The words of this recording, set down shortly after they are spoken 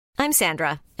I'm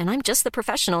Sandra, and I'm just the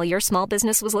professional your small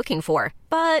business was looking for.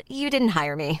 But you didn't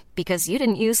hire me because you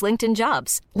didn't use LinkedIn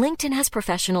Jobs. LinkedIn has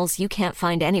professionals you can't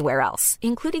find anywhere else,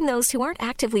 including those who aren't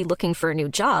actively looking for a new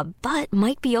job, but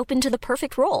might be open to the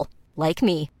perfect role, like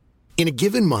me. In a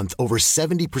given month, over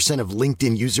 70% of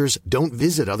LinkedIn users don't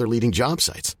visit other leading job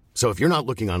sites. So if you're not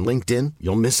looking on LinkedIn,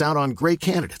 you'll miss out on great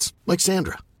candidates like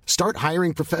Sandra. Start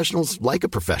hiring professionals like a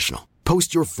professional.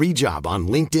 Post your free job on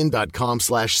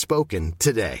linkedin.com/spoken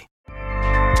today.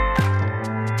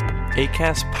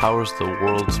 Acast powers the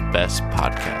world's best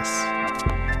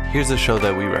podcasts. Here's a show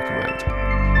that we recommend.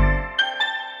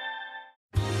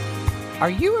 Are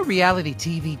you a reality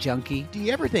TV junkie? Do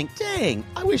you ever think, dang,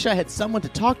 I wish I had someone to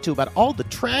talk to about all the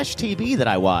trash TV that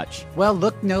I watch? Well,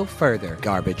 look no further,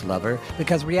 garbage lover,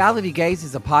 because Reality Gaze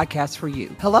is a podcast for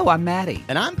you. Hello, I'm Maddie.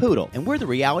 And I'm Poodle, and we're the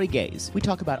Reality Gaze. We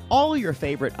talk about all your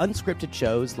favorite unscripted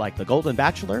shows like The Golden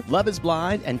Bachelor, Love is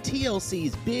Blind, and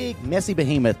TLC's big, messy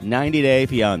behemoth, 90 Day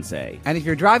Fiancé. And if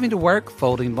you're driving to work,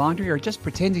 folding laundry, or just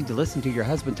pretending to listen to your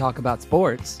husband talk about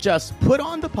sports, just put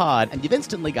on the pod, and you've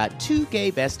instantly got two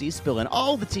gay besties spilling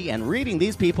all the tea and reading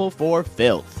these people for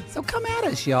filth. So come at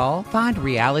us, y'all. Find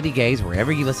Reality Gaze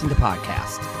wherever you listen to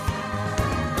podcasts.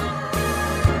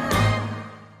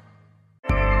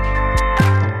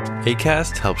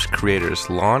 Acast helps creators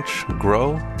launch,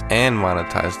 grow, and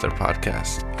monetize their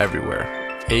podcasts everywhere.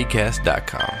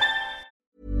 Acast.com.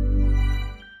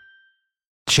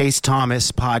 The Chase Thomas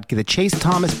podcast.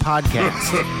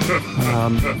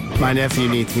 My nephew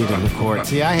needs me to record.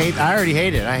 See, I already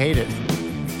hate it. I hate it.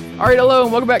 All right, hello,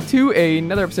 and welcome back to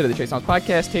another episode of the Chase Thomas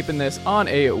podcast. Taping this on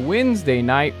a Wednesday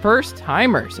night. First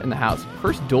timers in the house.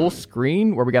 First dual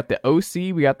screen where we got the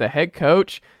OC, we got the head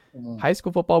coach. High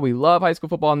school football. We love high school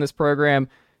football in this program.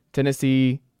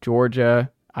 Tennessee,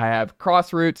 Georgia. I have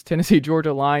Crossroots, Tennessee,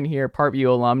 Georgia line here. Parkview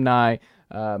alumni,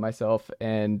 myself,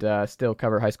 and still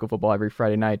cover high school football every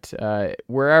Friday night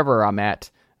wherever I'm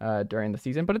at during the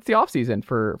season. But it's the off season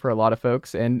for a lot of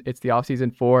folks, and it's the off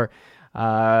season for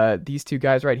these two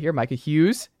guys right here. Micah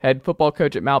Hughes, head football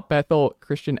coach at Mount Bethel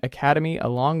Christian Academy,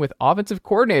 along with offensive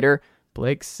coordinator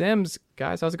Blake Sims.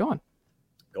 Guys, how's it going?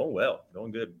 Going well,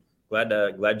 going good.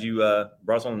 Glad you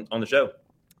brought us on the show.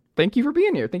 Thank you for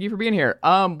being here.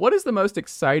 What is the most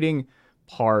exciting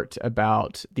part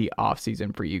about the off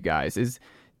season for you guys?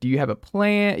 Do you have a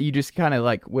plan? You just kind of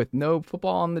like with no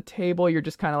football on the table, you're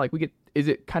just kind of like, is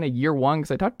it kind of year one?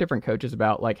 Because I talked to different coaches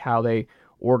about like how they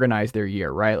organize their year,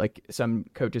 right? Like some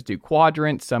coaches do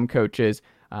quadrants, some coaches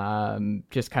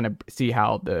just kind of see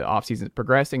how the offseason is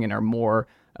progressing and are more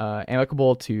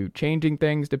amicable to changing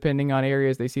things depending on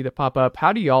areas they see that pop up.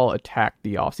 How do y'all attack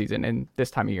the offseason and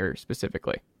this time of year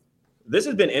specifically? This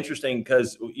has been interesting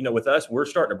because, with us, we're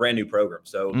starting a brand new program.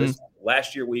 So this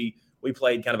last year we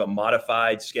played kind of a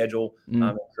modified schedule,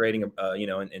 creating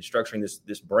and structuring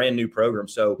this brand new program.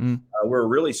 So we're a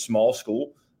really small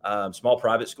school. Small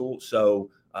private school, so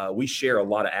we share a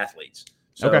lot of athletes.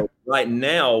 So right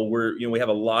now we have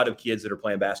a lot of kids that are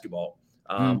playing basketball,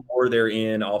 or they're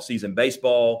in all-season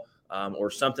baseball,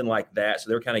 or something like that. So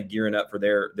they're kind of gearing up for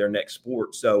their next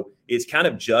sport. So it's kind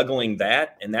of juggling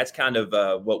that, and that's kind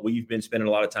of what we've been spending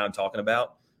a lot of time talking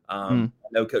about. I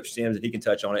know Coach Sims, and he can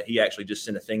touch on it. He actually just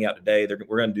sent a thing out today.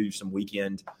 We're going to do some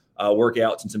weekend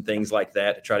workouts and some things like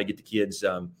that to try to get the kids,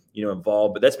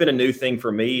 involved. But that's been a new thing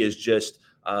for me is just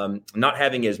not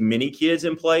having as many kids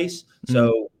in place.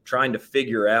 So trying to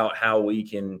figure out how we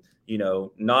can,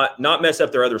 not mess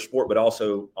up their other sport, but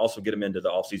also get them into the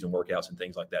off-season workouts and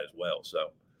things like that as well. So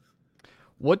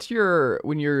when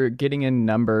you're getting in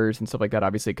numbers and stuff like that,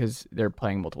 obviously, because they're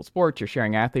playing multiple sports, you're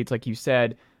sharing athletes, like you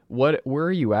said, where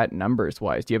are you at numbers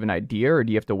wise? Do you have an idea, or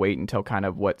do you have to wait until kind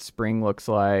of what spring looks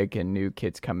like and new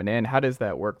kids coming in? How does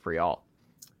that work for y'all?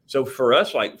 So for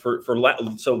us, like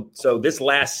so this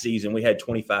last season, we had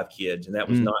 25 kids, and that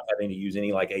was not having to use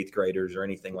any like eighth graders or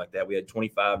anything like that. We had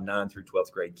 25 9 through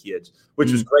 12th grade kids,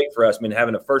 which was great for us. I mean,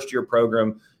 having a first year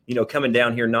program, coming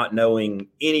down here, not knowing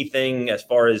anything as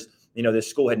far as, this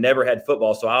school had never had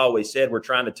football. So I always said, we're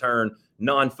trying to turn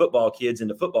non-football kids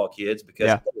into football kids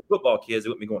because if they were football kids, they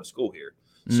wouldn't be going to school here.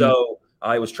 So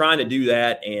I was trying to do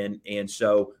that. And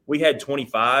so we had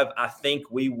 25. I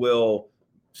think we will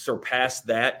surpass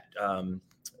that,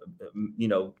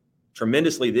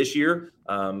 tremendously this year.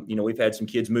 We've had some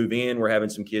kids move in. We're having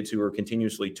some kids who are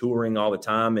continuously touring all the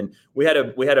time. And we had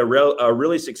a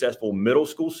really successful middle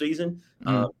school season.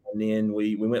 And then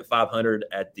we went 500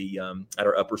 at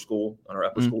our upper school, on our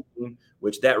upper school team,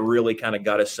 which that really kind of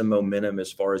got us some momentum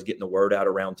as far as getting the word out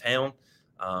around town.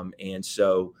 And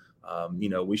so,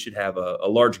 we should have a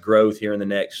large growth here in the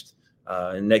next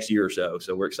year or so.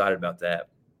 So we're excited about that.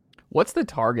 What's the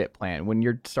target plan when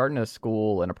you're starting a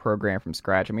school and a program from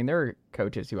scratch? I mean, there are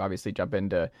coaches who obviously jump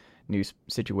into new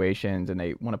situations and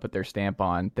they want to put their stamp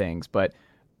on things, but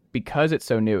because it's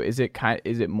so new, is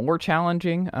it more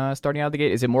challenging starting out of the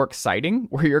gate? Is it more exciting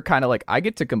where you're kind of like, I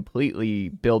get to completely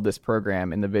build this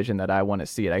program in the vision that I want to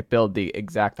see it? I build the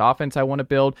exact offense I want to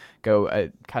build.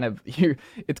 It's kind of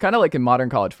like in modern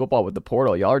college football with the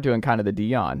portal. Y'all are doing kind of the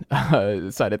Dion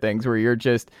side of things where you're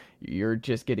just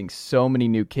getting so many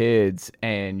new kids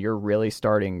and you're really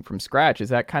starting from scratch. Is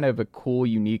that kind of a cool,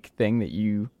 unique thing that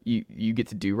you get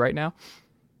to do right now?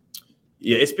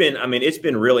 Yeah, it's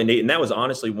been really neat. And that was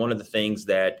honestly one of the things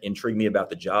that intrigued me about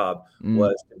the job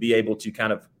was to be able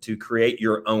to to create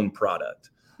your own product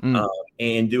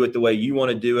and do it the way you want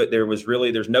to do it.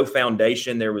 There's no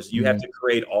foundation. You have to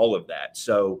create all of that.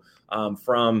 So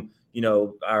from,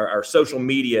 our social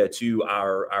media to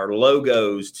our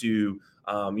logos to,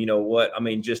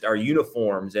 just our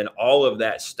uniforms and all of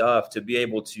that stuff to be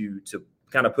able to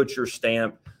kind of put your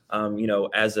stamp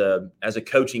as a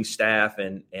coaching staff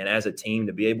and as a team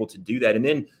to be able to do that. And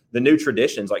then the new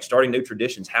traditions, like starting new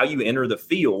traditions, how you enter the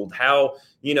field, how,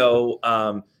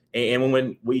 and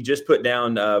when we just put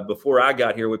down, before I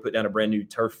got here, we put down a brand new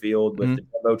turf field with the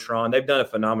Jumbotron. They've done a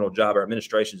phenomenal job. Our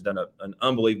administration's done an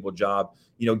unbelievable job,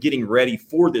 getting ready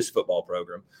for this football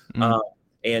program.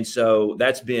 And so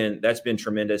that's been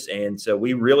tremendous. And so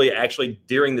we really actually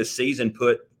during the season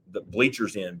brought the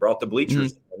bleachers in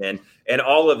and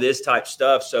all of this type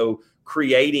stuff. So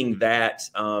creating that,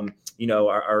 our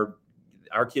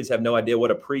kids have no idea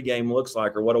what a pregame looks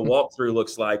like or what a walkthrough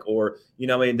looks like, or,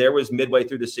 there was midway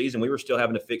through the season, we were still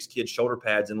having to fix kids' shoulder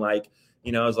pads. And I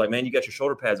was like, man, you got your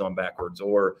shoulder pads on backwards,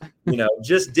 or,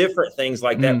 just different things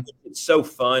like that. It's so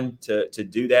fun to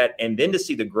do that. And then to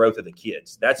see the growth of the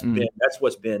kids, that's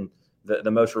what's been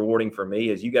the most rewarding for me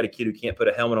is you got a kid who can't put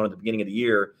a helmet on at the beginning of the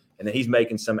year. And then he's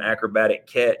making some acrobatic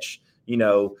catch,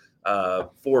 4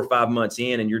 or 5 months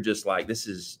in, and you're just like, this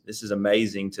is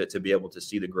amazing to be able to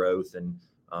see the growth and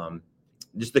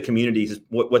just the communities,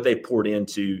 what they poured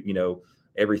into,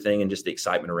 everything and just the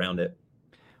excitement around it.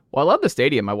 Well, I love the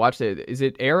stadium. I watched it. Is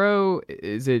it Arrow?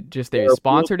 Is it just they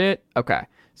sponsored it? Okay.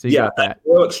 So you got that.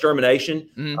 Arrow Extermination.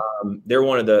 They're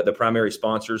one of the primary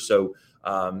sponsors. So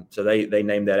they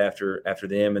named that after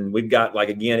them. And we've got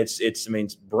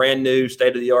it's brand new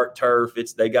state of the art turf.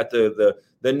 They got the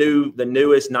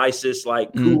newest, nicest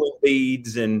cooling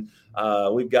beads, and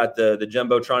we've got the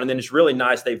Jumbotron. And then it's really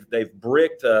nice. They've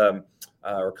bricked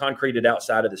or concreted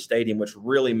outside of the stadium, which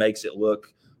really makes it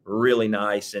look really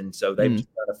nice. And so they've just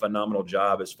done a phenomenal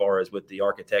job as far as with the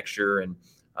architecture. And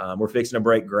we're fixing to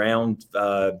break ground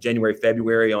January,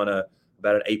 February on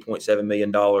about an $8.7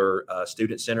 million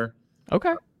student center.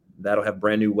 Okay. That'll have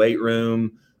brand new weight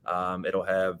room. It'll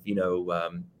have,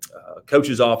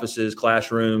 coaches' offices,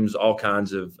 classrooms, all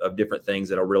kinds of different things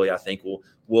that'll really, I think,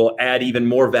 will add even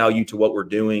more value to what we're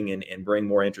doing and bring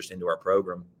more interest into our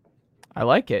program. I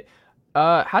like it.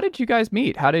 How did you guys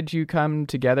meet? How did you come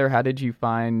together? How did you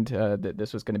find that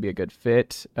this was going to be a good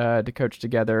fit to coach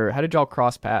together? How did y'all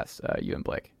cross paths, you and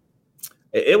Blake?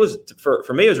 It was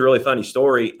for me. It was a really funny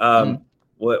story.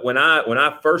 When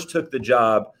I first took the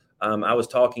job, I was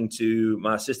talking to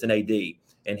my assistant AD,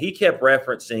 and he kept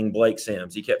referencing Blake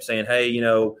Sims. He kept saying, "Hey,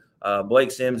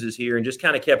 Blake Sims is here," and just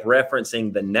kind of kept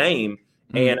referencing the name.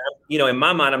 And in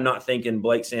my mind, I'm not thinking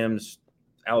Blake Sims,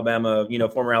 Alabama,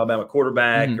 former Alabama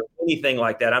quarterback or anything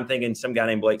like that. I'm thinking some guy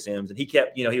named Blake Sims. And he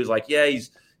kept, he was like, yeah,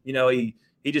 he's, he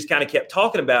just kind of kept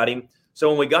talking about him. So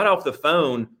when we got off the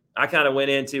phone, I kind of went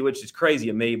into, which is crazy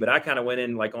of me, but I kind of went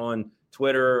in on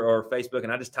Twitter or Facebook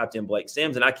and I just typed in Blake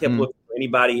Sims and I kept looking for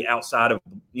anybody outside of,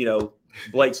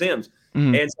 Blake Sims.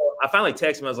 And so I finally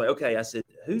texted him. I was like, okay, I said,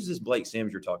 who's this Blake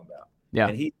Sims you're talking about? Yeah.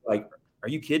 And he's like, are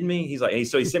you kidding me? He's like,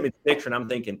 so he sent me the picture and I'm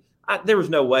thinking, there was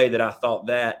no way that I thought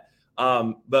that.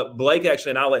 But Blake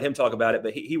actually, and I'll let him talk about it,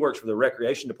 but he works for the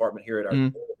recreation department here at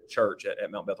our church at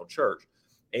Mount Bethel Church.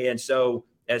 And so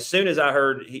as soon as I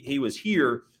heard he was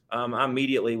here, I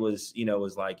immediately was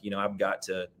like, we've got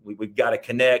to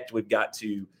connect. We've got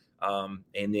to,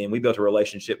 and then we built a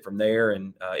relationship from there.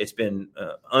 And it's been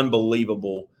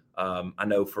unbelievable. I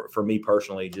know for me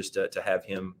personally, just to have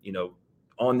him,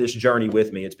 on this journey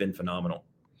with me, it's been phenomenal.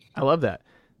 I love that.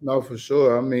 No, for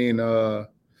sure. We've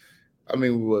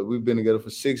been together for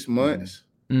 6 months,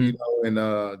 and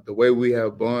the way we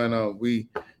have bond, we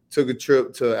took a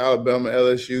trip to Alabama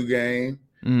LSU game,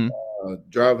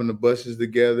 driving the buses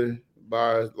together,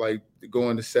 by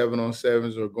going to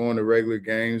 7-on-7s or going to regular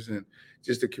games, and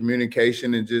just the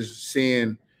communication and just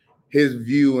seeing his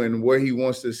view and where he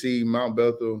wants to see Mount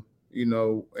Bethel, in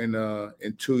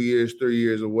 2 years, 3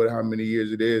 years, or how many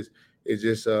years it is. it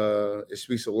just it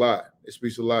speaks a lot. It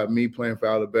speaks a lot. Me playing for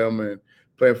Alabama and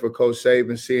playing for Coach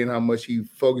Saban, seeing how much he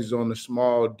focuses on the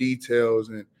small details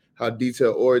and how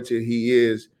detail-oriented he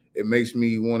is, it makes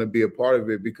me want to be a part of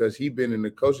it because he's been in the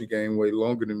coaching game way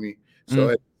longer than me. So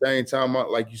at the same time,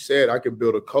 like you said, I could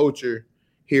build a culture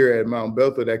here at Mount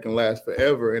Bethel that can last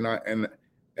forever. And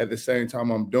at the same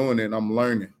time I'm doing it, I'm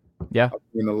learning. Yeah. I'm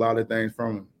learning a lot of things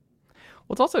from him.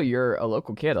 Well, it's also you're a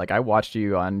local kid. Like I watched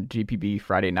you on GPB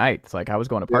Friday nights. Like I was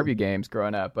going to Parkview games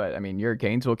growing up, but I mean, you're a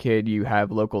Gainesville kid. You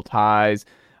have local ties.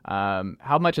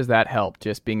 How much has that helped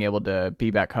just being able to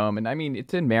be back home? And I mean,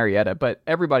 it's in Marietta, but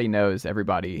everybody knows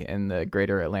everybody in the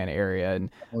greater Atlanta area. And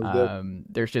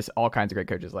there's just all kinds of great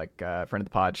coaches, like friend of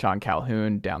the pod, Sean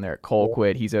Calhoun down there at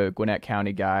Colquitt. He's a Gwinnett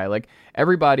County guy. Like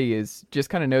everybody is just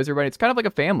kind of knows everybody. It's kind of like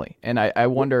a family. And I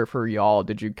wonder for y'all,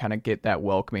 did you kind of get that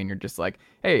welcoming? You're just like,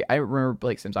 hey, I remember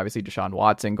Blake Sims, obviously Deshaun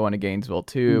Watson going to Gainesville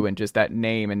too, and just that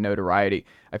name and notoriety.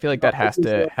 I feel like that has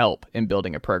to help in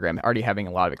building a program, already having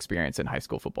a lot of experience in high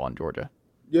school football in Georgia.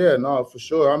 Yeah, no, for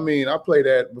sure. I mean, I played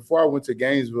at, before I went to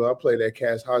Gainesville, I played at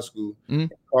Cass High School in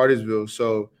Cartersville.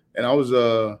 So, and I was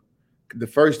the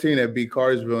first team that beat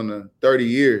Cartersville in 30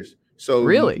 years. So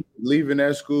really leaving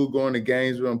that school, going to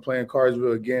Gainesville and playing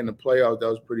Cartersville again in the playoffs, that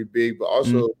was pretty big. But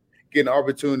also getting the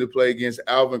opportunity to play against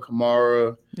Alvin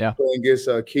Kamara, playing against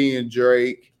Kenyon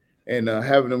Drake, and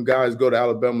having them guys go to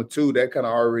Alabama too, that kind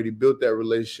of already built that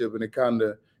relationship. And it kind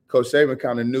of, Coach Saban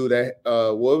kind of knew that,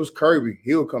 it was Kirby.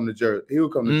 He would come to Georgia. He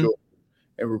would come to Georgia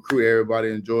and recruit everybody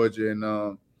in Georgia.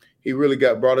 And he really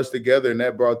brought us together, and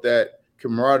that brought that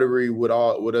camaraderie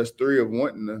with us three of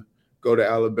wanting to go to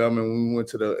Alabama. And when we went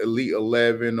to the Elite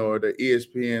 11 or the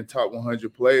ESPN Top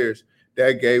 100 players,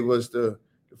 that gave us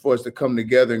for us to come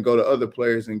together and go to other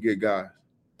players and get guys.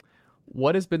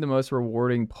 What has been the most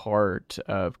rewarding part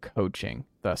of coaching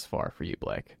thus far for you,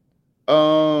 Blake?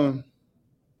 The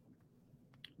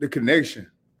connection,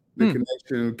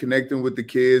 connecting with the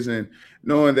kids, and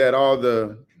knowing that all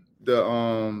the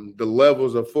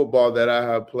levels of football that I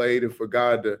have played, and for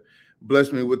God to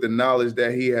bless me with the knowledge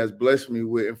that He has blessed me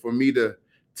with, and for me to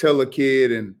tell a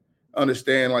kid and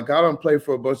understand, like I don't play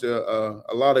for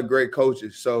a lot of great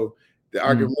coaches, so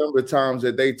I can remember times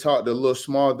that they taught the little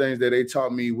small things that they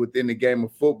taught me within the game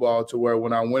of football, to where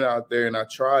when I went out there and I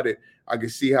tried it, I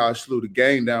could see how it slew the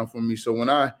game down for me. So when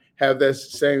I have that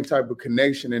same type of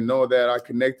connection and know that I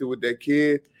connected with that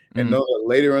kid, and know that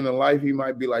later in the life he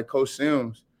might be like Coach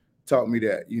Sims taught me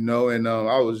that, you know. And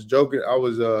I was joking. I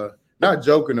was not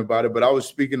joking about it, but I was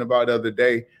speaking about it the other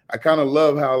day. I kind of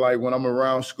love how, like, when I'm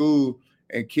around school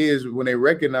and kids, when they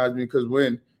recognize me, because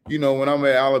when I'm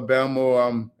at Alabama or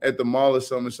I'm at the mall or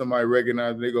something, somebody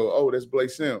recognizes me, they go, "Oh, that's Blake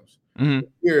Sims."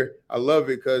 Here, I love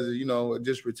it because, I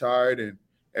just retired, and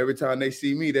every time they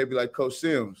see me, they be like, Coach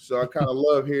Sims. So I kind of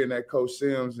love hearing that Coach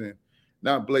Sims and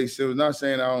not Blake Sims. Not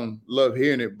saying I don't love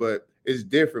hearing it, but it's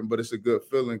different, but it's a good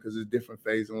feeling because it's a different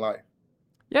phase in life.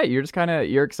 Yeah, you're just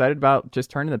you're excited about just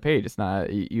turning the page. It's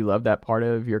not, you love that part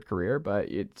of your career, but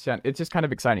it's just kind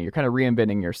of exciting. You're kind of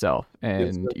reinventing yourself,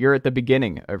 and you're at the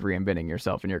beginning of reinventing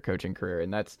yourself in your coaching career,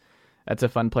 and that's a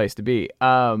fun place to be.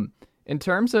 In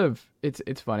terms of,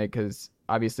 it's funny because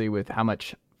obviously with how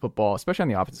much football, especially on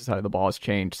the offensive side of the ball, has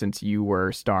changed since you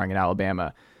were starring in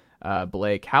Alabama,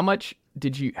 Blake, how much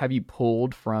have you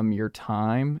pulled from your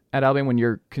time at Alabama when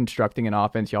you're constructing an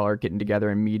offense? Y'all are getting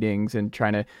together in meetings and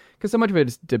trying to, because so much of it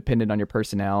is dependent on your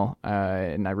personnel.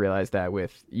 And I realize that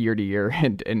with year to year,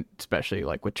 and especially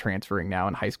like with transferring now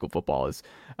in high school football is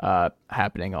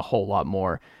happening a whole lot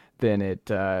more than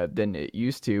it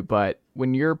used to. But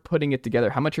when you're putting it together,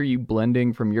 how much are you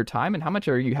blending from your time, and how much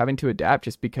are you having to adapt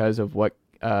just because of what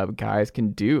guys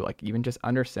can do, like even just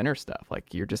under center stuff?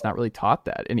 Like you're just not really taught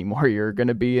that anymore. You're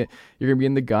gonna be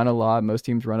in the gun a lot. Most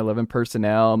teams run 11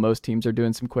 personnel. Most teams are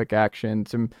doing some quick action.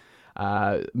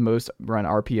 Most run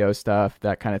RPO stuff,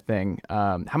 that kind of thing.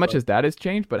 How much has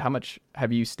changed, but how much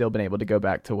have you still been able to go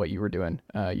back to what you were doing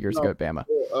years ago at Bama?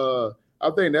 I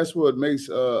think that's what makes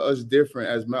us different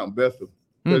as Mount Bethel,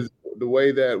 because the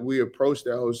way that we approach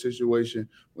that whole situation,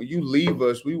 when you leave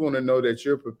us, we want to know that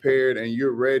you're prepared and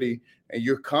you're ready and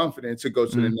you're confident to go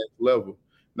to the next level,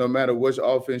 no matter which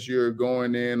offense you're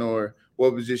going in or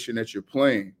what position that you're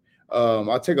playing.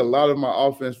 I take a lot of my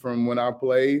offense from when I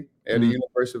played at the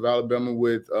University of Alabama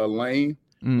with Lane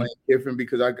Kiffin,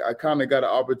 because I kind of got an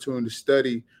opportunity to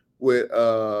study with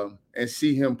and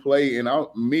see him play. And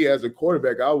me as a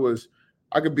quarterback,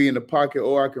 I could be in the pocket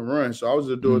or I can run. So I was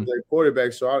a dual-threat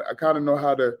quarterback. So I kind of know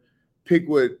how to pick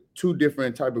with two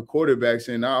different type of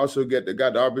quarterbacks. And I also got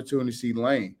the opportunity to see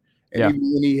Lane. And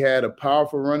even when he had a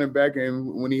powerful running back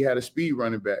and when he had a speed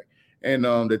running back. And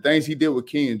the things he did with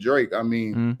King and Drake, I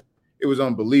mean, it was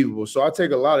unbelievable. So I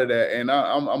take a lot of that, and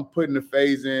I'm putting the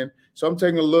phase in. So I'm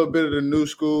taking a little bit of the new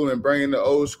school and bringing the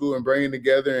old school and bringing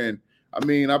together. And I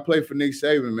mean, I play for Nick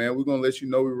Saban, man. We're gonna let you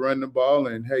know we run the ball,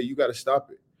 and hey, you got to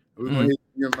stop it. We're gonna hit you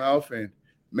in your mouth and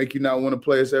make you not want to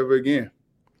play us ever again.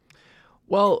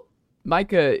 Well,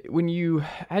 Micah, when you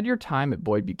had your time at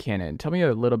Boyd Buchanan, tell me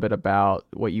a little bit about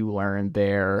what you learned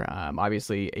there.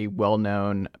 Obviously, a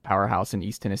well-known powerhouse in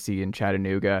East Tennessee and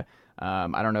Chattanooga.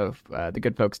 I don't know if the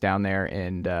good folks down there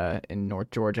in North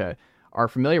Georgia are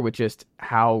familiar with just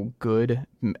how good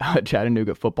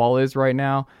Chattanooga football is right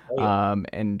now. Oh, yeah.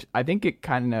 And I think it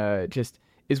kind of just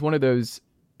is one of those,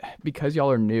 because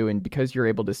y'all are new and because you're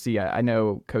able to see, I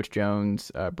know Coach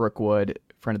Jones, Brookwood,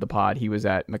 friend of the pod, he was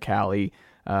at McAllee,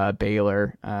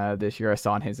 Baylor this year. I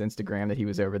saw on his Instagram that he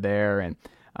was over there. And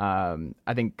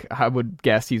I would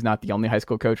guess he's not the only high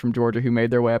school coach from Georgia who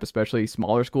made their way up, especially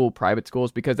smaller school, private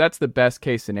schools, because that's the best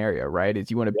case scenario, right?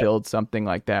 Is you want to build something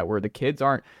like that where the kids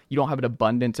you don't have an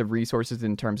abundance of resources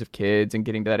in terms of kids and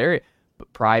getting to that area,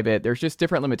 but private, there's just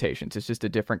different limitations. It's just a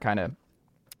different kind of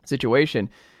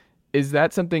situation. Is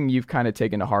that something you've kind of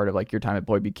taken to heart of like your time at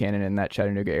Boyd Buchanan in that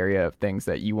Chattanooga area of things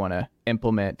that you want to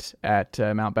implement at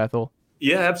Mount Bethel?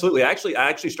 Yeah, absolutely. I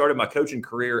actually started my coaching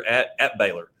career at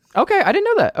Baylor. Okay, I didn't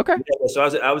know that. Okay. Yeah,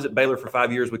 so I was at Baylor for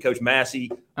 5 years with Coach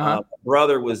Massey. My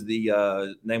brother was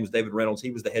name was David Reynolds. He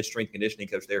was the head strength and conditioning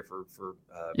coach there for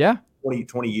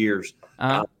 20 years.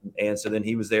 And so then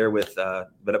he was there with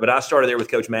but I started there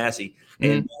with Coach Massey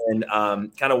and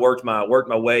kind of worked my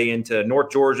way into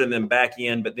North Georgia and then back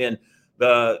in. But then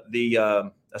I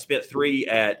spent 3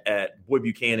 at Boyd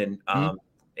Buchanan.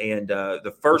 And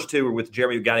the first 2 were with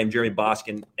a guy named Jeremy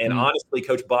Boskin. And honestly,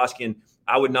 Coach Boskin,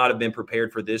 I would not have been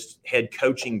prepared for this head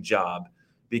coaching job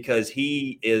because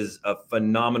he is a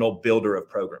phenomenal builder of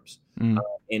programs.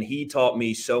 And he taught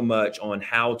me so much on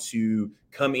how to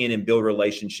come in and build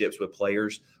relationships with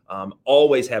players.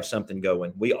 Always have something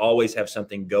going. We always have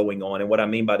something going on. And what I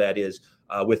mean by that is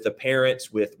with the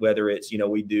parents, with whether it's,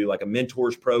 we do like a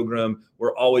mentors program,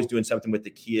 we're always doing something with the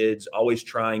kids, always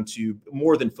trying to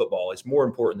more than football. It's more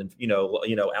important than,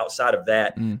 outside of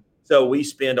that. So we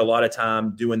spend a lot of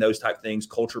time doing those type of things,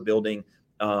 culture building,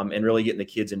 and really getting the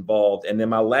kids involved. And then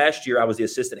my last year, I was the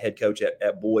assistant head coach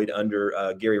at Boyd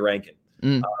under Gary Rankin,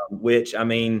 which, I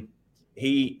mean,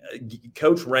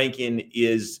 Coach Rankin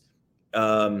is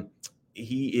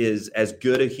he is as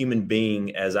good a human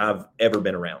being as I've ever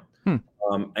been around.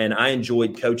 And I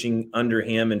enjoyed coaching under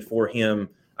him and for him.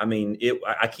 I mean,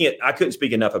 I couldn't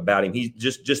speak enough about him. He's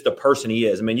just the person he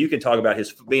is. I mean, you can talk about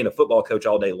his being a football coach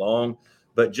all day long,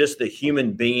 but just the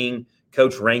human being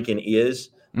Coach Rankin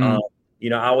is, I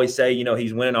always say,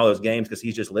 he's winning all those games because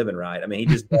he's just living right. I mean, he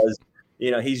just does,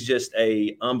 he's just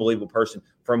a unbelievable person.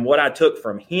 From what I took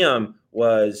from him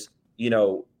was,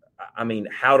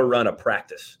 how to run a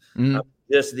practice,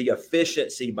 just the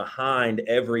efficiency behind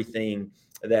everything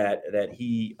that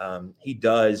he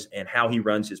does and how he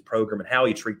runs his program and how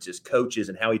he treats his coaches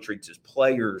and how he treats his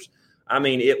players. I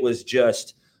mean, it was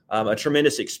just a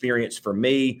tremendous experience for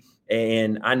me.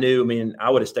 And I knew, I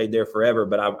would have stayed there forever,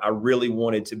 but I really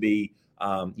wanted to be,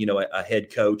 a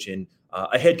head coach and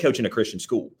a head coach in a Christian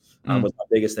school was my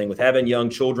biggest thing with having young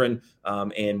children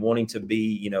and wanting to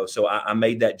be, so I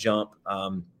made that jump.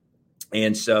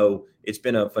 And so it's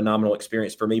been a phenomenal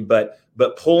experience for me, but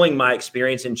pulling my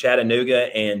experience in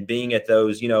Chattanooga and being at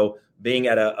those, being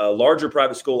at a larger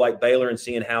private school like Baylor and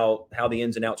seeing how the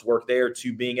ins and outs work there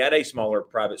to being at a smaller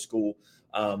private school,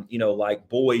 like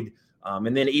Boyd.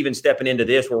 And then even stepping into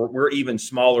this where we're even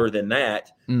smaller than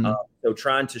that. So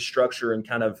trying to structure and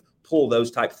kind of pull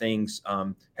those type things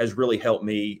has really helped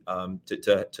me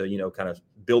to kind of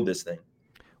build this thing.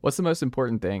 What's the most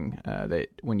important thing that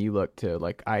when you look to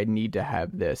like, I need to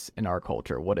have this in our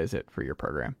culture, what is it for your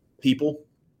program? People.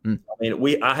 I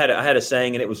mean, I had a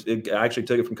saying, and I actually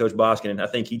took it from Coach Boskin, and I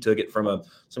think he took it from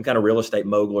some kind of real estate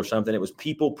mogul or something. It was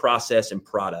people, process, and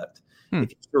product. If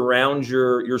you surround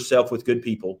yourself with good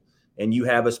people and you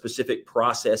have a specific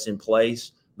process in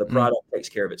place, the product takes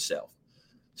care of itself.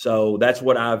 So that's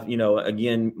what I've,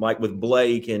 again, like with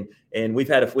Blake and we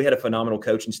had a phenomenal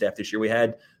coaching staff this year. We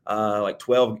had like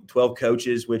 12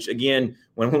 coaches, which again,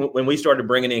 when we started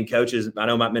bringing in coaches, I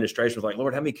know my administration was like,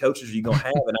 Lord, how many coaches are you going to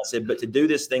have? And I said, but to do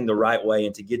this thing the right way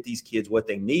and to get these kids what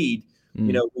they need,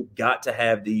 we've got to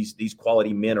have these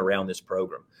quality men around this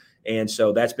program. And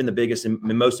so that's been the biggest and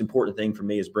most important thing for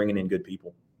me is bringing in good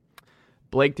people.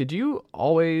 Blake, did you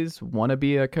always want to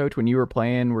be a coach when you were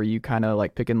playing? Were you kind of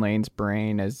like picking Lane's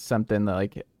brain as something that,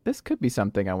 like, this could be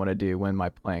something I want to do when my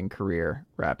playing career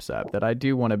wraps up, that I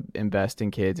do want to invest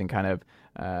in kids and kind of,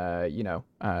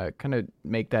 kind of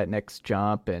make that next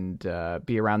jump and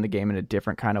be around the game in a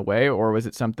different kind of way? Or was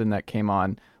it something that came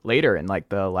on later in like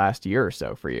the last year or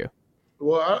so for you?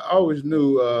 Well, I always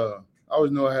knew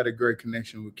I had a great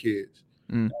connection with kids.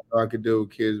 I could deal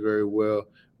with kids very well.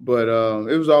 But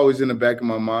it was always in the back of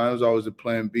my mind. It was always a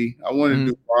plan B. I wanted to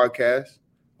do broadcast.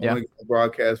 I want to get the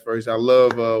broadcast first. I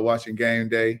love watching game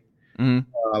day. I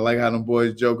like how them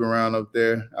boys joke around up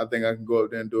there. I think I can go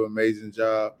up there and do an amazing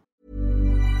job.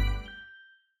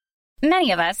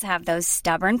 Many of us have those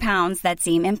stubborn pounds that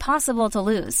seem impossible to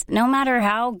lose, no matter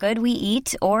how good we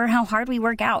eat or how hard we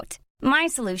work out. My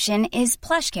solution is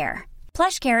PlushCare.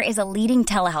 PlushCare is a leading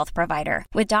telehealth provider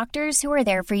with doctors who are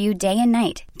there for you day and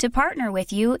night to partner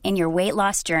with you in your weight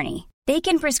loss journey. They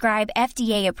can prescribe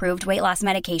FDA-approved weight loss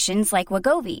medications like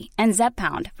Wegovy and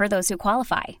Zepbound for those who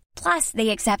qualify. Plus, they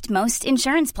accept most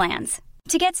insurance plans.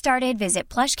 To get started, visit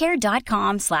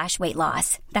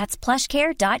plushcare.com/weightloss. That's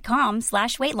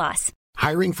plushcare.com/weightloss.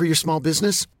 Hiring for your small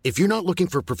business? If you're not looking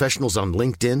for professionals on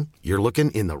LinkedIn, you're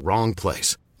looking in the wrong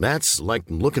place. That's like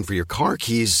looking for your car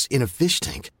keys in a fish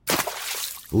tank.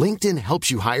 LinkedIn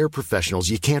helps you hire professionals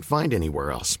you can't find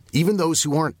anywhere else, even those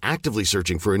who aren't actively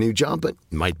searching for a new job but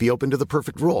might be open to the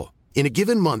perfect role. In a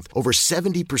given month, over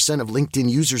 70% of LinkedIn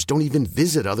users don't even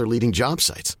visit other leading job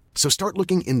sites. So start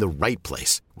looking in the right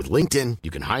place. With LinkedIn,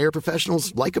 you can hire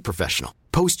professionals like a professional.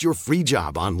 Post your free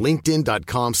job on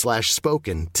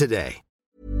linkedin.com/spoken today.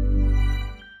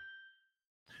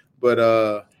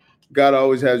 But God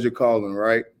always has your calling,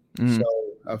 right? So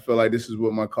I feel like this is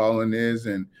what my calling is.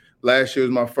 And last year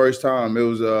was my first time. It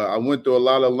was I went through a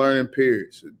lot of learning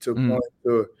periods to a point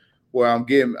to where I'm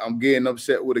getting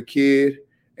upset with a kid,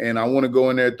 and I want to go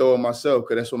in there and throw it myself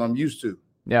because that's what I'm used to.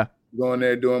 Yeah, going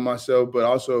there doing myself, but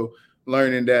also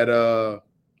learning that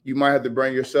you might have to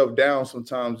bring yourself down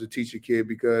sometimes to teach a kid,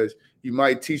 because you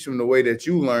might teach them the way that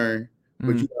you learn,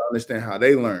 but you don't understand how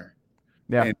they learn.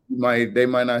 Yeah, and they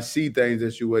might not see things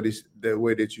the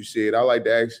way that you see it. I like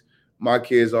to ask my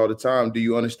kids all the time, do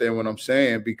you understand what I'm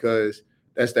saying? Because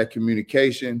that's that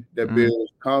communication that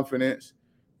builds confidence,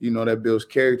 that builds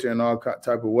character in all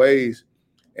type of ways.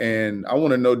 And I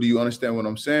want to know, do you understand what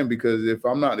I'm saying? Because if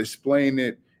I'm not explaining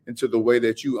it into the way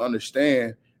that you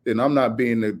understand, then I'm not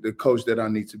being the coach that I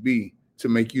need to be to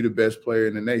make you the best player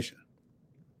in the nation.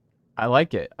 I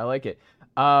like it.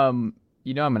 I'm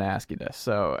going to ask you this.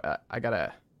 So I got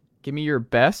to give me your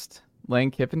best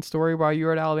Lane Kiffin story while you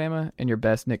were at Alabama and your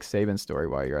best Nick Saban story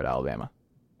while you're at Alabama.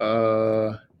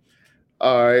 All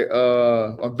right.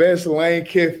 My best Lane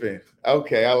Kiffin.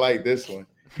 Okay, I like this one.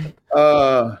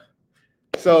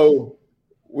 So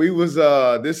we was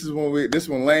this is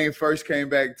when Lane first came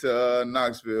back to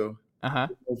Knoxville.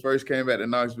 First came back to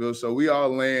Knoxville. So we all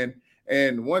land.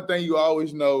 And one thing you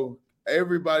always know,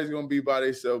 everybody's gonna be by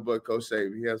themselves but Coach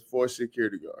Saban. He has 4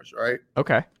 security guards, right?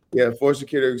 Okay. Yeah, 4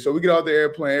 security. So we get off the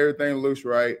airplane, everything looks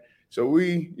right. So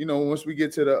we, once we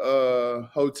get to the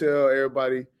hotel,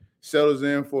 everybody settles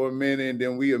in for a minute, and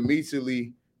then we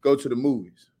immediately go to the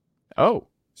movies. Oh.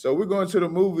 So we're going to the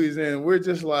movies, and we're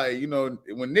just like,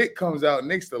 when Nick comes out,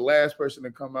 Nick's the last person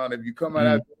to come out. If you come out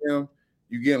after him,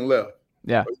 you're getting left.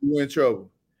 Yeah. You're in trouble.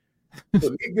 So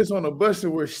Nick gets on the bus,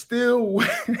 and we're still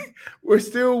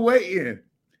waiting.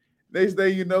 Next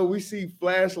day, we see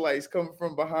flashlights coming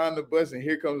from behind the bus, and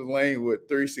here comes Lane with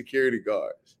 3 security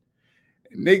guards.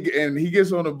 And he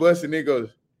gets on the bus, and Nick goes,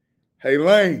 "Hey,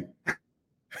 Lane,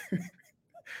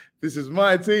 this is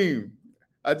my team.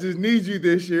 I just need you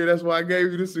this year. That's why I gave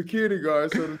you the security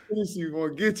guard, so the police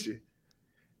won't get you."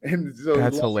 And so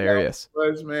that's hilarious,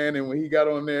 bus, man. And when he got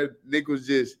on there, Nick was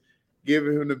just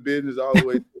giving him the business all the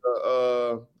way to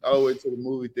the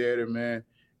movie theater, man.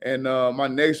 And my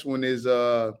next one is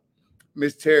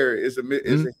Miss Terry. It's a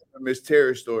Miss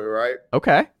Terry story, right?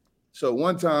 Okay. So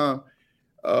one time,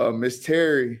 Miss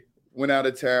Terry went out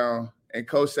of town, and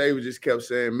Coach Saban just kept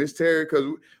saying Miss Terry, because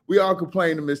we all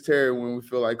complain to Miss Terry when we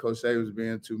feel like Coach Saban was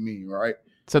being too mean, right?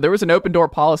 So there was an open door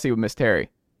policy with Miss Terry.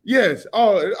 Yes.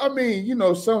 Oh, I mean,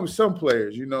 some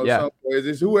players, some players,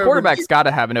 it's whoever. Quarterback's got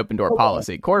to have an open door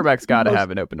policy. Quarterback's got to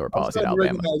have an open door policy at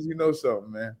Alabama.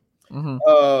 Something, man.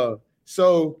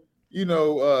 So he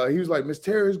was like, Miss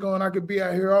Terry's going, I could be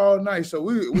out here all night. So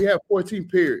we have 14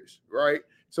 periods, right?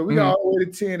 So we got all the way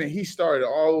to 10, and he started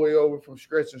all the way over from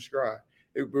stretch and stride.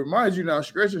 It reminds you now,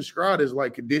 stretch and stride is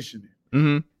like conditioning.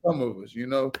 Some of us,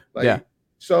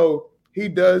 So he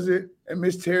does it, and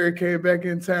Miss Terry came back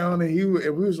in town, and we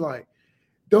was like,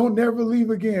 "Don't never leave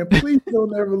again. Please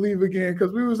don't never leave again."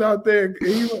 Because we was out there, and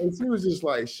he was just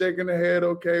like shaking the head,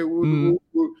 okay. Woo, woo,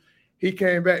 woo. he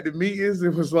came back to meetings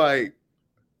and was like,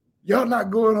 y'all not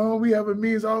going home. We have a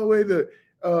meetings all the way to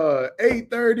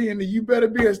 8:30, and then you better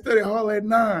be at study hall at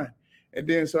 9. And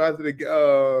then so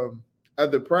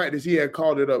after practice, he had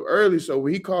called it up early. So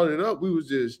when he called it up, we was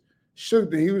just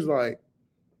shook. And he was like,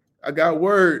 I got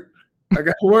word.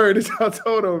 That's how I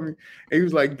told him. And he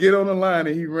was like, get on the line.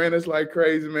 And he ran us like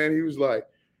crazy, man. He was like,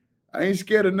 I ain't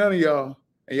scared of none of y'all.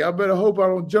 And y'all better hope I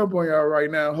don't jump on y'all right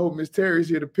now. I hope Miss Terry's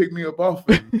here to pick me up off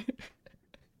of you.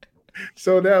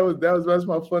 So that's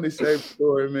my funny safe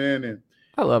story, man. And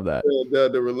I love that.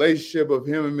 The relationship of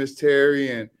him and Miss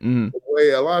Terry, and the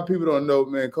way a lot of people don't know,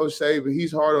 man, Coach Saban,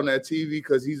 he's hard on that TV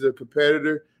because he's a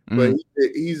competitor, but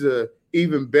he's a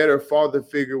even better father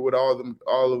figure with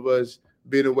all of us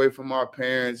being away from our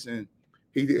parents. And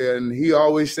he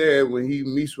always said when he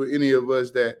meets with any of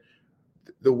us that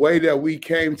the way that we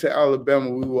came to Alabama,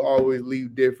 we will always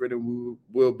leave different, and we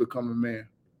will become a man.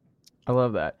 I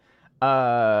love that.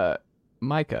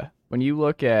 Micah, when you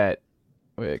look at,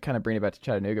 kind of bring it back to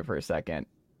Chattanooga for a second,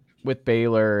 with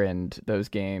Baylor and those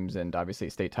games, and obviously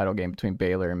a state title game between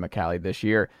Baylor and McCallie this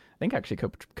year, I think actually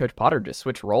Coach Potter just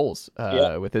switched roles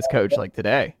with his coach like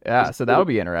today. Yeah, so that would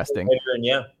be interesting.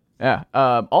 Yeah.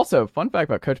 Also, fun fact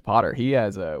about Coach Potter, he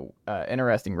has a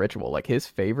interesting ritual. Like his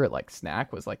favorite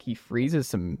snack was he freezes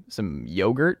some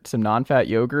yogurt, some non-fat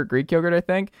yogurt, Greek yogurt, I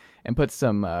think, and puts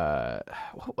some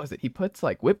what was it? He puts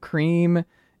whipped cream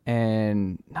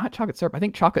and not chocolate syrup, I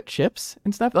think chocolate chips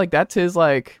and stuff. That's his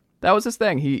that was his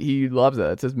thing. He loves it.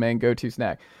 That's his main go-to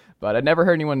snack. But I'd never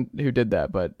heard anyone who did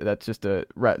that. But that's just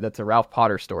that's a Ralph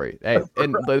Potter story. Hey,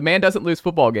 and the man doesn't lose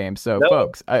football games. So,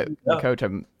 folks, Coach,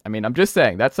 I'm just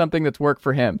saying that's something that's worked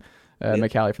for him,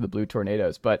 McCallie for the Blue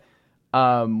Tornadoes. But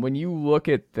when you look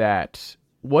at that,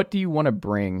 what do you want to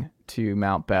bring to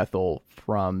Mount Bethel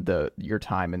from your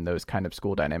time in those kind of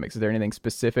school dynamics? Is there anything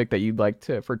specific that you'd like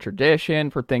to, for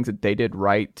tradition, for things that they did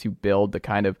right to build the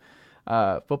kind of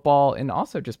football and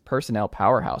also just personnel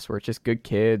powerhouse where it's just good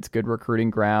kids, good recruiting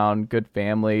ground, good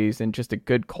families, and just a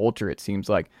good culture, it seems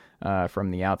like,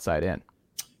 from the outside in?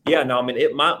 Yeah, no, I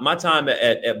mean, my time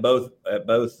at both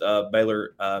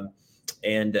Baylor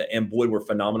and Boyd were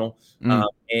phenomenal.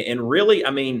 And really,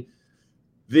 I mean,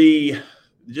 the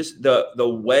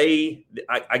way,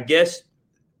 I guess,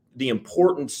 the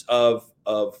importance of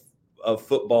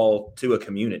football to a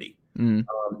community,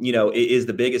 is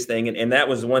the biggest thing. And that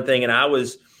was one thing. And I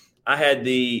had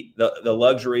the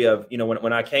luxury of,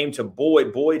 when I came to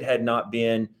Boyd had not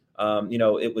been,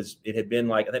 it had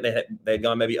been I think they had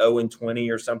gone maybe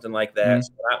 0-20 or something like that.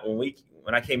 So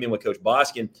when I came in with Coach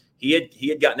Boskin, he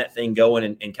had gotten that thing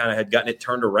going and kind of had gotten it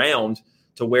turned around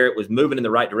to where it was moving in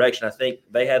the right direction. I think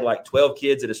they had 12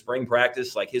 kids at a spring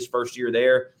practice, his first year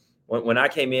there. When I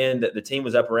came in, the team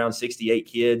was up around 68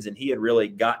 kids, and he had really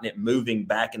gotten it moving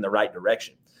back in the right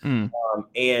direction.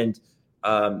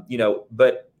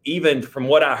 But even from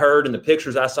what I heard and the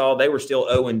pictures I saw, they were still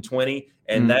 0-20,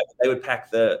 and that they would pack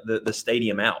the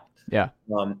stadium out. Yeah.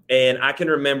 And I can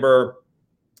remember,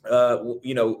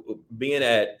 being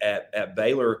at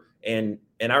Baylor, and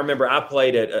I remember I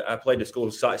played at a school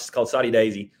called Soddy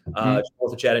Daisy, north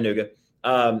of Chattanooga,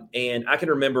 and I can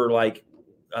remember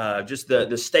just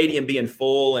the stadium being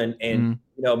full and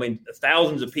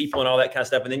thousands of people and all that kind of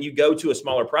stuff. And then you go to a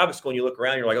smaller private school and you look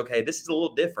around, and you're like, okay, this is a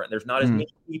little different. There's not as many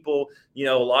people. A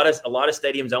lot of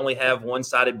stadiums only have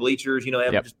one-sided bleachers. They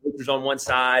have just bleachers on one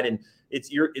side, and the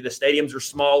stadiums are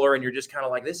smaller, and you're just kind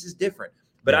of like, this is different.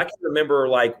 But I can remember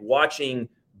watching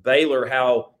Baylor,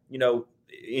 how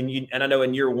and I know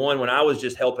in year one when I was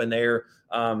just helping there.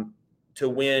 To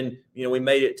win, we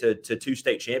made it to 2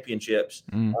 state championships,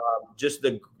 just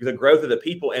the growth of the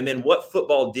people, and then what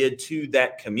football did to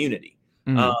that community.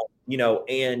 And I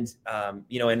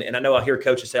know I hear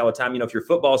coaches say all the time, if your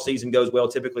football season goes well,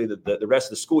 typically the rest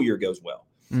of the school year goes well.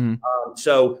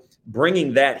 So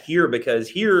bringing that here, because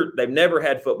here they've never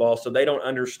had football, so they don't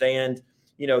understand,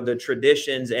 the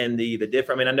traditions and the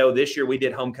different. I mean, I know this year we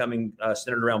did homecoming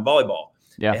centered around volleyball.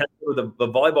 Yeah. And the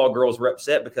volleyball girls were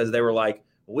upset because they were like,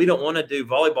 we don't want to do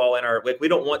volleyball we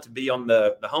don't want to be on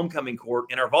the homecoming court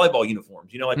in our volleyball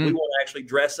uniforms. We want to actually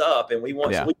dress up, and we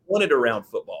want it around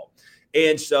football.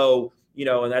 And so,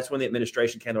 and that's when the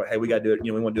administration came out, hey, we got to do it.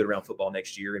 We want to do it around football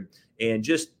next year. And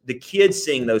just the kids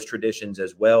seeing those traditions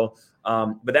as well.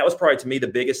 But that was probably, to me, the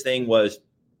biggest thing is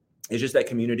just that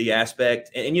community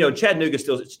aspect. And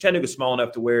Chattanooga's small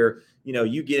enough to where,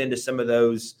 you get into some of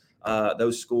those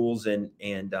schools and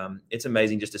it's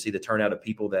amazing just to see the turnout of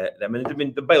people the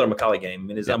Baylor McCallie game,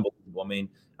 is unbelievable.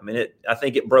 I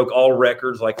think it broke all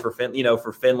records for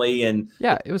Finley and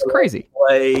it was crazy.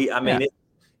 Play.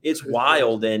 It's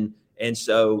wild. And And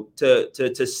so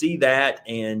to see that,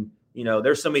 and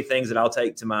there's so many things that I'll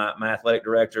take to my athletic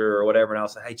director or whatever, and I'll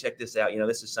say, hey, check this out.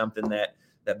 This is something that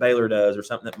Baylor does, or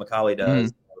something that Macaulay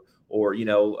does, or we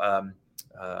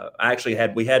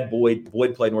had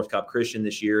Boyd play North Cobb Christian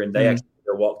this year, and they actually did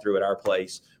their walkthrough at our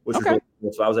place, which was really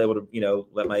cool. So I was able to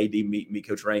let my AD meet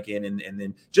Coach Rankin, and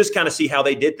then just kind of see how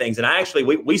they did things. And I actually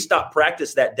we stopped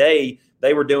practice that day.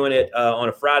 They were doing it on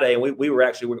a Friday, and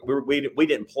we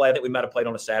didn't play. I think we might have played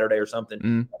on a Saturday or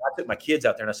something. I took my kids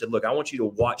out there and I said, look, I want you to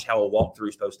watch how a walkthrough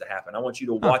is supposed to happen. I want you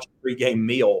to watch a pregame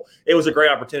meal. It was a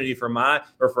great opportunity for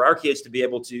our kids to be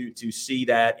able to see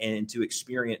that and to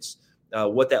experience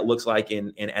what that looks like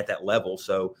and at that level.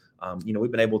 So,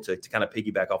 we've been able to kind of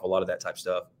piggyback off a lot of that type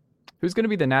stuff. Who's going to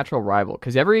be the natural rival?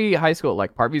 Because every high school,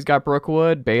 like Parkview's got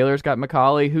Brookwood, Baylor's got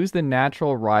Macaulay. Who's the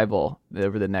natural rival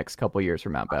over the next couple of years for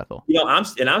Mount Bethel?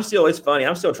 It's funny.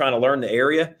 I'm still trying to learn the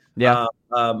area. Yeah.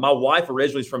 My wife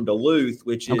originally is from Duluth,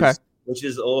 which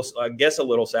is a little, I guess, a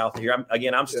little south of here.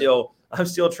 I'm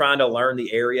still trying to learn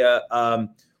the area.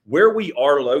 Where we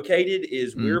are located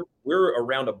is we're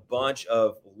around a bunch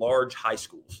of large high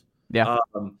schools. Yeah.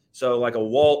 So like a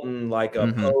Walton, like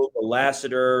a Pope, a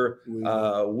Lassiter,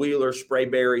 Wheeler,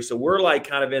 Sprayberry. So we're like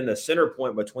kind of in the center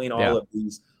point between all of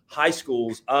these high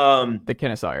schools. The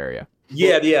Kennesaw area.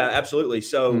 Yeah, absolutely.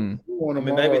 So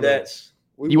maybe that's.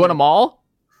 You want them all?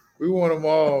 We want them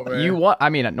all,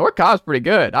 man. North Cobb's pretty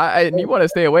good. And you want to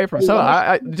stay away from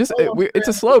some. It's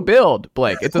a slow build,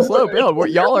 Blake. It's a slow build.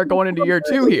 Y'all are going into year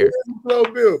 2 here. It's a slow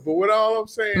build, but all I'm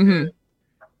saying is,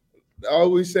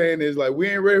 all we saying is like we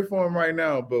ain't ready for them right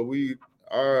now, but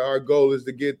our goal is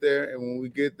to get there, and when we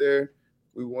get there,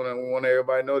 we want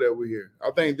everybody to know that we're here.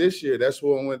 I think this year that's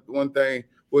one thing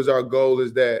was our goal,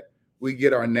 is that we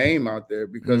get our name out there,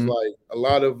 because like a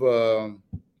lot of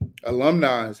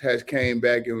alumni has came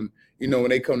back, and when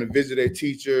they come to visit their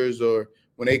teachers, or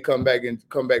when they come back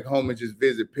home and just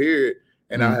visit, period.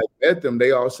 And I have met them,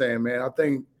 they all saying, man, I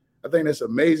think that's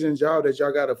an amazing job that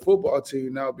y'all got a football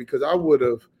team now, because I would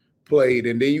have played.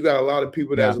 And then you got a lot of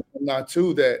people that's alumni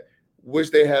too that wish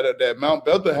they had that Mount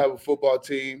Bethel have a football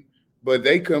team, but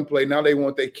they couldn't play. Now they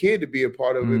want their kid to be a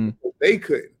part of it, but they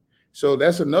couldn't. So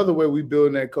that's another way we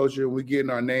building that culture, and we getting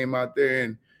our name out there.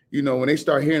 And when they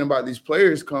start hearing about these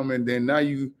players coming, then now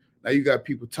you got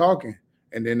people talking,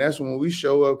 and then that's when we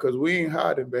show up, because we ain't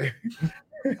hiding, baby.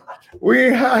 We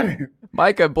ain't hiding.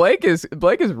 Micah, Blake is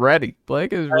ready.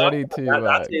 Blake is ready to.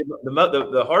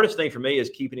 The hardest thing for me is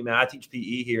keeping him out. I teach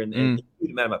PE here, and keeping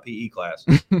him out of my PE class.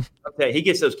 Okay, he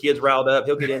gets those kids riled up.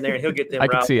 He'll get in there and he'll get them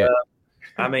riled up. It.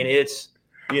 I mean, it's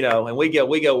and we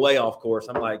go way off course.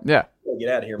 I'm like, get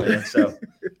out of here, man. So,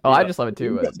 I just love it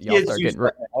too. Y'all start getting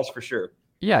that's for sure.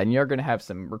 Yeah, and you're going to have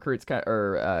some recruits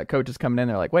or coaches coming in.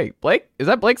 They're like, "Wait, Blake? Is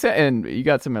that Blake?" And you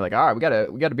got somebody like, "All right,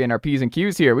 we got to be in our P's and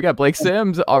Q's here. We got Blake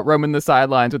Sims roaming the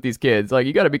sidelines with these kids. Like,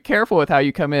 you got to be careful with how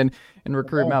you come in and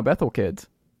recruit Mount Bethel kids."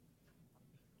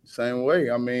 Same way.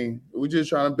 I mean, we're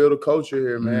just trying to build a culture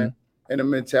here, man, and a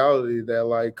mentality that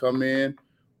like come in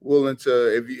willing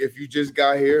to. If you just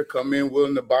got here, come in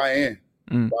willing to buy in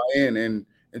and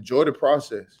enjoy the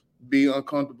process. Be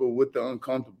uncomfortable with the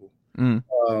uncomfortable.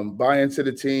 Buy into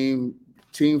the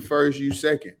team first, you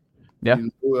second. Yeah.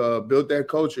 Build that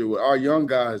culture with our young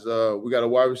guys. We got a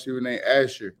wide receiver named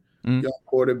Asher, young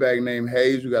quarterback named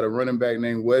Hayes. We got a running back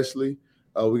named Wesley.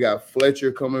 We got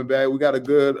Fletcher coming back. We got a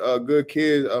good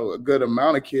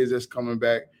amount of kids that's coming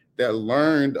back that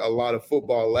learned a lot of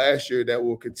football last year that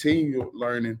will continue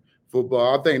learning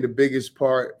football. I think the biggest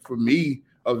part for me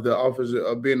of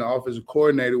being the offensive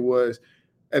coordinator was,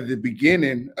 at the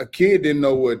beginning, a kid didn't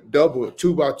know what double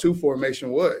 2x2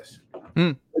 formation was.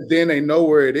 But then they know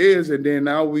where it is, and then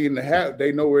now we in the half,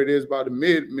 they know where it is by the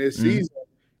mid-season.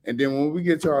 And then when we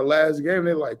get to our last game,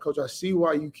 they're like, "Coach, I see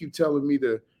why you keep telling me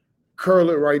to curl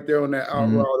it right there on that out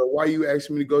route, or why you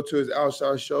asking me to go to his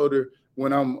outside shoulder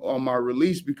when I'm on my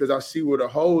release, because I see where the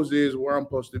hose is, where I'm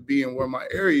supposed to be, and where my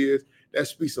area is." That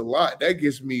speaks a lot.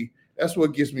 That's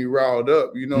what gets me riled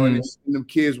up, and them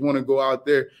kids want to go out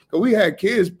there. Because we had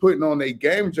kids putting on their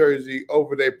game jersey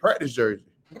over their practice jersey.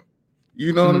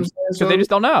 You know what I'm saying? So they just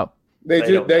don't know. They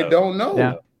don't know.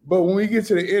 Yeah. But when we get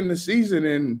to the end of the season,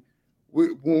 and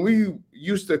when we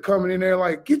used to coming in there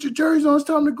like, "Get your jersey on, it's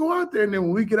time to go out there." And then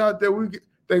when we get out there,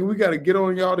 think we got to get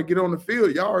on y'all to get on the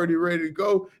field. Y'all already ready to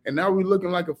go. And now we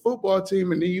looking like a football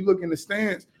team. And then you look in the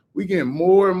stands, we getting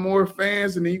more and more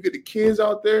fans. And then you get the kids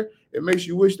out there. It makes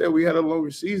you wish that we had a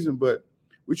longer season, but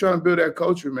we're trying to build that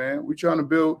culture, man. We're trying to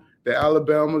build the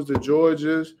Alabamas, the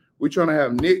Georgias. We're trying to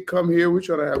have Nick come here. We're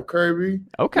trying to have Kirby.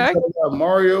 Okay. We're trying to have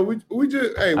Mario. We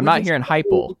just. Hey, I'm not hearing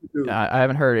Hypel. I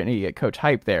haven't heard any Coach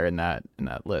Hype there in that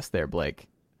list there, Blake.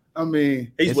 I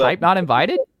mean, is Hype not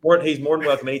invited? He's more than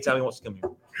welcome anytime he wants to come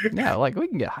here. Yeah, like we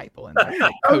can get Hypel in there.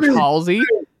 Like Coach Halsey.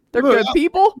 They're good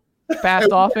people. Fast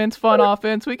offense, fun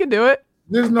offense. We can do it.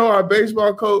 Just know our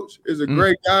baseball coach is a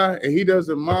great guy, and he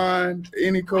doesn't mind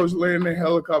any coach landing a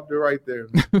helicopter right there.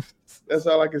 That's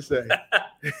all I can say.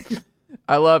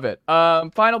 I love it.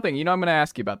 Final thing. I'm going to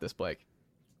ask you about this, Blake.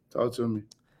 Talk to me.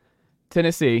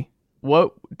 Tennessee.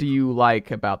 What do you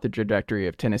like about the trajectory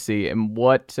of Tennessee, and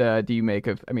what do you make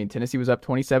of? I mean, Tennessee was up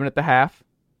 27 at the half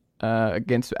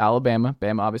against Alabama.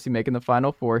 Bama obviously making the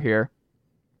Final Four here.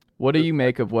 What do you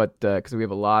make of what? Because we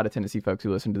have a lot of Tennessee folks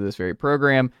who listen to this very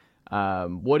program.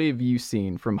 What have you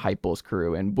seen from Heupel's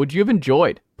crew, and would you have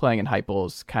enjoyed playing in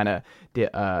Heupel's kind of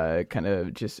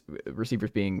just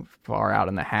receivers being far out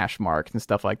in the hash marks and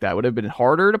stuff like that? Would it have been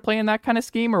harder to play in that kind of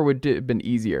scheme, or would it have been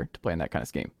easier to play in that kind of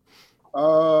scheme?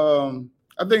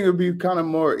 I think it would be kind of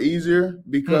more easier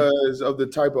because of the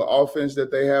type of offense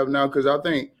that they have now. Because I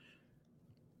think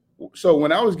so.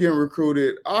 When I was getting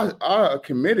recruited, I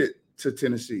committed to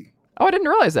Tennessee. Oh, I didn't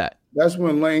realize that. That's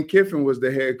when Lane Kiffin was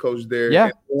the head coach there. Yeah.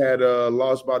 And they had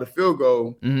lost by the field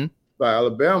goal by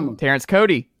Alabama. Terrence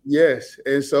Cody. Yes.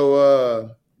 And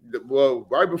so,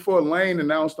 right before Lane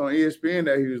announced on ESPN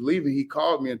that he was leaving, he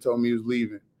called me and told me he was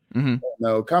leaving. Kind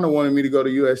of wanted me to go to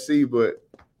USC, but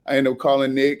I ended up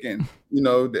calling Nick, and,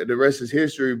 the rest is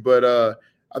history. But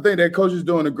I think that coach is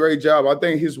doing a great job. I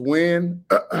think his win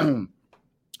from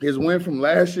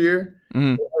last year,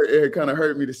 it kind of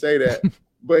hurt me to say that.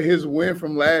 But his win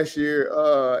from last year,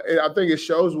 I think it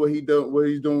shows what he's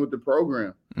doing with the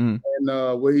program, and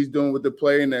what he's doing with the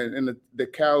play and the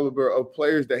caliber of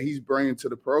players that he's bringing to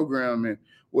the program, and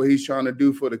what he's trying to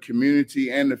do for the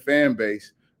community and the fan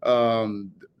base.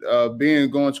 Going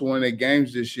to one of their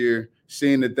games this year,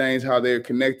 seeing the things, how they're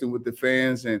connecting with the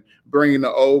fans and bringing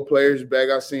the old players back.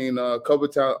 I seen a couple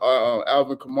of times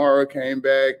Alvin Kamara came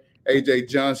back, AJ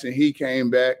Johnson, he came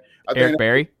back. Eric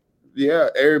Berry. Yeah,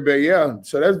 everybody. Yeah,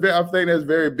 so I think that's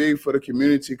very big for the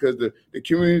community, because the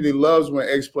community loves when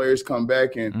ex-players come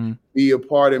back and be a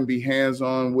part and be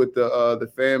hands-on with the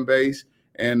fan base,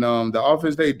 and the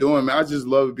offense they doing. Man, I just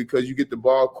love it because you get the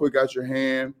ball quick out your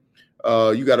hand.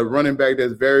 You got a running back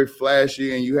that's very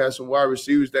flashy, and you have some wide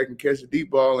receivers that can catch a deep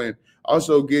ball and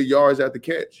also get yards at the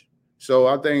catch. So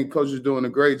I think coach is doing a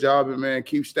great job, and man,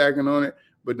 keep stacking on it.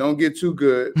 But don't get too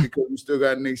good, because we still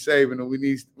got Nick Saban, and we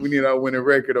need our winning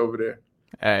record over there.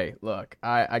 Hey, look,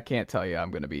 I can't tell you I'm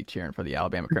going to be cheering for the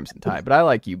Alabama Crimson Tide, but I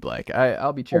like you, Blake.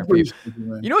 I'll be cheering for you.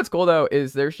 You know what's cool, though,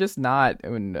 is there's just not,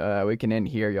 when we can end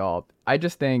here, y'all, I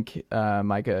just think,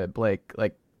 Micah, Blake,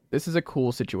 like, this is a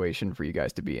cool situation for you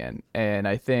guys to be in. And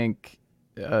I think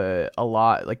a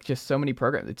lot, like, just so many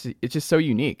programs, it's just so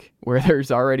unique, where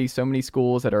there's already so many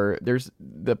schools there's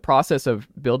the process of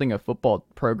building a football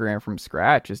program from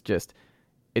scratch is just,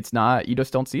 it's not, you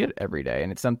just don't see it every day.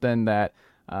 And it's something that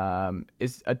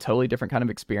is a totally different kind of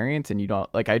experience. And you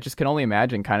don't, like, I just can only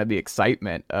imagine kind of the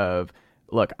excitement of,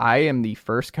 look, I am the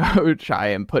first coach. I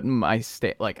am putting my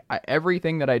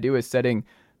everything that I do is setting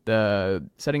the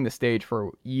stage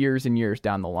for years and years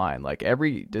down the line. Like,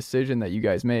 every decision that you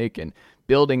guys make and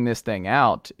building this thing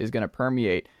out is going to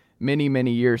permeate many,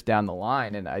 many years down the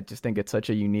line. And I just think it's such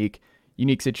a unique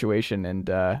situation. And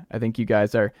I think you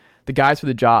guys are the guys for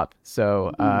the job.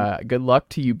 So good luck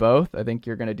to you both. I think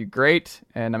you're going to do great.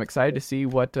 And I'm excited to see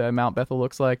what Mount Bethel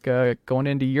looks like going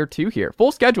into year 2 here.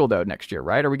 Full schedule, though, next year,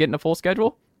 right? Are we getting a full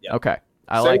schedule? Yeah. Okay.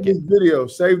 Save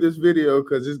this video,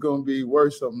 because it's going to be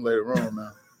worth something later on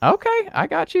now. Okay, I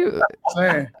got you.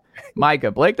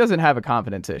 Micah, Blake doesn't have a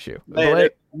confidence issue.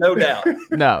 Blake, no doubt.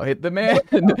 No, the man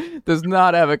does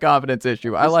not have a confidence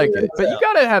issue. I like it. But you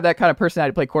got to have that kind of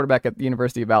personality to play quarterback at the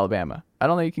University of Alabama. I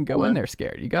don't think you can go in there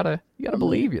scared. You got to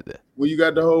believe you. When you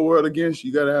got the whole world against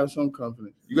you, got to have some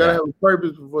confidence. You got to have a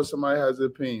purpose before somebody has an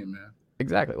opinion, man.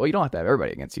 Exactly. Well, you don't have to have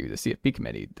everybody against you. The CFP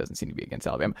committee doesn't seem to be against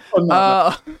Alabama. Oh,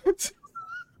 no.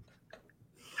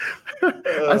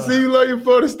 I see you love your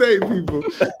Florida State people.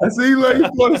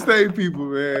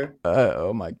 Man.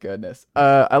 Oh my goodness.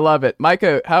 I love it.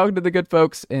 Micah, how do the good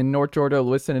folks in North Georgia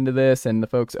listening to this, and the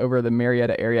folks over the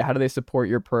Marietta area, how do they support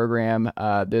your program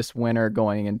this winter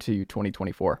going into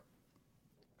 2024?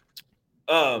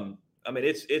 I mean,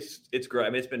 it's great. I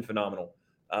mean, it's been phenomenal.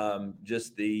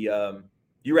 Just the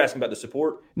you were asking about the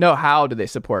support? No, how do they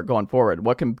support going forward?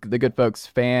 What can the good folks,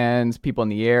 fans, people in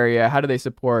the area, how do they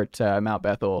support Mount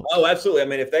Bethel? Oh, absolutely. I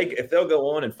mean, if they'll go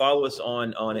on and follow us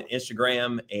on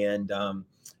Instagram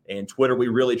and Twitter. We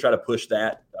really try to push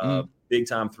that big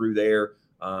time through there.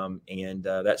 And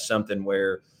that's something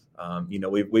where,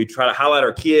 we try to highlight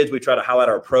our kids. We try to highlight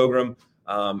our program.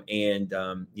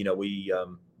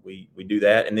 We do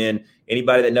that. And then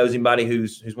anybody that knows anybody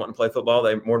who's wanting to play football,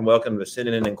 they're more than welcome to send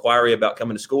in an inquiry about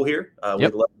coming to school here.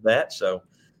 We'd love that. So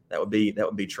that would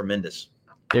be tremendous.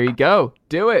 There you go.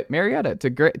 Do it. Marietta.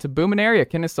 It's a booming area.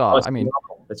 Kennesaw.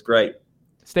 It's great.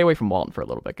 Stay away from Walton for a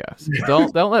little bit, guys.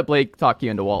 Don't let Blake talk you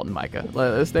into Walton, Micah.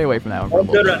 Let's stay away from that one.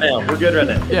 We're good right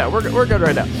now. Yeah, we're good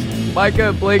right now.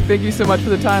 Micah, Blake, thank you so much for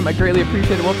the time. I greatly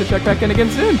appreciate it. We'll have to check back in again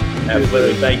soon.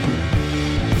 Absolutely. Thank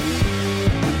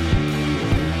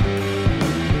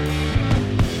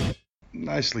you.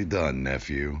 Nicely done,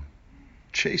 nephew.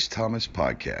 Chase Thomas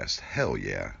Podcast. Hell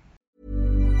yeah.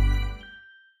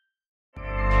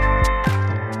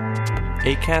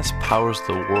 Acast powers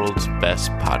the world's best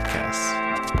podcasts.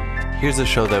 Here's a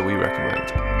show that we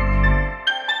recommend.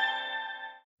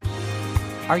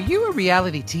 Are you a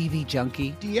reality TV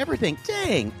junkie? Do you ever think,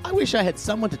 dang, I wish I had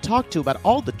someone to talk to about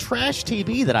all the trash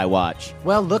TV that I watch?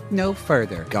 Well, look no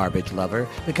further, garbage lover,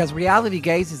 because Reality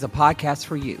Gaze is a podcast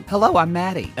for you. Hello, I'm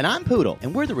Maddie. And I'm Poodle,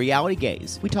 and we're the Reality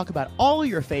Gaze. We talk about all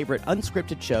your favorite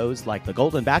unscripted shows like The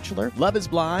Golden Bachelor, Love is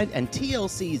Blind, and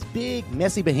TLC's big,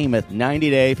 messy behemoth, 90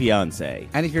 Day Fiancé.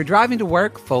 And if you're driving to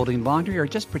work, folding laundry, or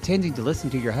just pretending to listen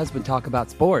to your husband talk about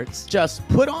sports, just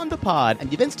put on the pod, and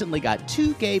you've instantly got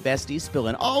two gay besties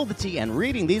spilling all the tea and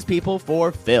reading these people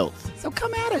for filth. So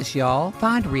come at us, y'all.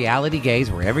 Find Reality Gaze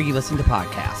wherever you listen to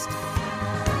podcasts.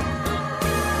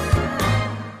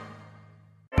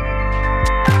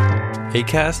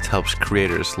 Acast helps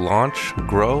creators launch,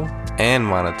 grow, and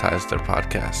monetize their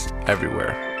podcasts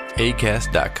everywhere.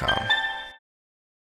 Acast.com.